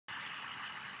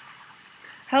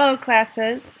Hello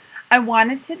classes. I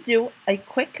wanted to do a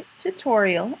quick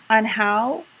tutorial on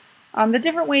how the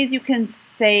different ways you can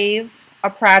save a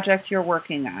project you're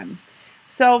working on.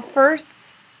 So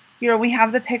first, we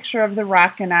have the picture of The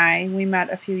Rock and I. We met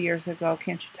a few years ago,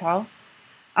 can't you tell?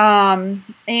 And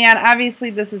obviously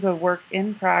this is a work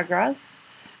in progress,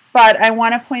 but I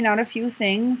want to point out a few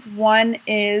things. One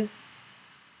is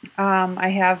I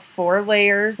have 4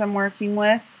 layers I'm working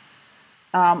with.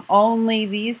 Only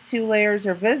these 2 layers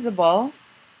are visible,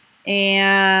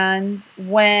 and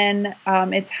when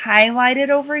it's highlighted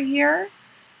over here,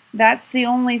 that's the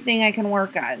only thing I can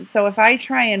work on. So if I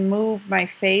try and move my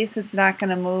face, it's not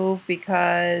going to move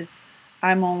because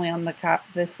I'm only on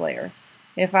this layer.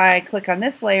 If I click on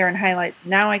this layer and highlights,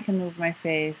 now I can move my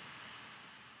face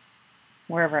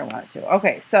wherever I want it to.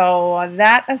 Okay, so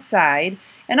that aside,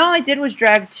 and all I did was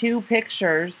drag 2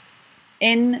 pictures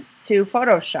into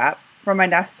Photoshop from my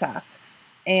desktop,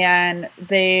 and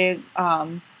they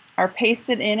are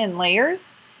pasted in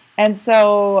layers, and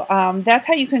so that's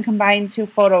how you can combine 2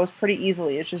 photos pretty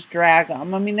easily. It's just drag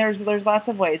them. I mean, there's lots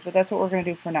of ways, but that's what we're going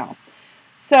to do for now.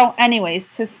 So anyways,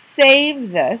 to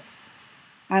save this,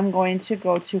 I'm going to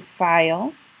go to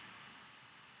File,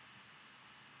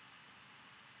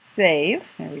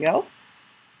 Save. There we go.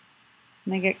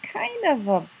 And I get kind of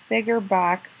a bigger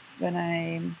box than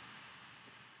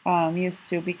I'm used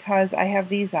to because I have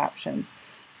these options.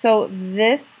 So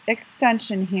this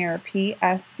extension here,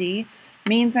 PSD,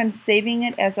 means I'm saving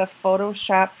it as a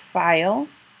Photoshop file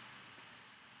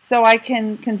so I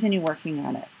can continue working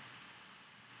on it.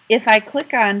 If I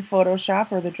click on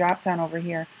Photoshop or the drop down over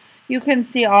here, you can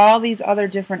see all these other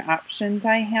different options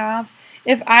I have.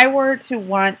 If I were to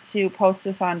want to post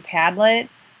this on Padlet,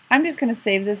 I'm just going to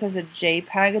save this as a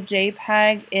JPEG. A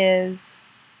JPEG is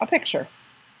a picture.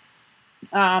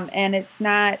 And it's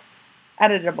not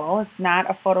editable. It's not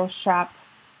a Photoshop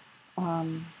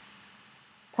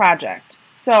project.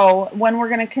 So when we're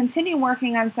going to continue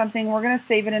working on something, we're going to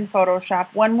save it in Photoshop.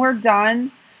 When we're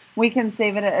done, we can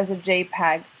save it as a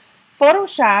JPEG.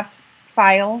 Photoshop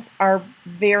files are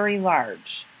very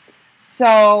large.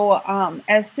 So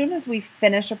as soon as we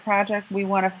finish a project, we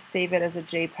want to save it as a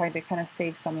JPEG to kind of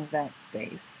save some of that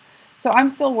space. So I'm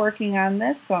still working on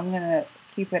this, so I'm going to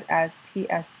keep it as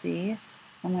PSD.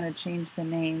 I'm going to change the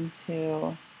name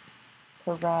to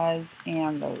Perez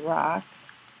and The Rock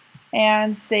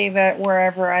and save it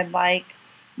wherever I'd like,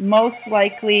 most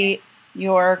likely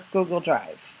your Google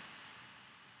Drive.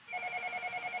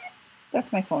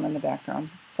 That's my phone in the background.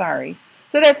 Sorry.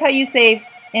 So that's how you save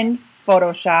in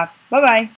Photoshop. Bye-bye.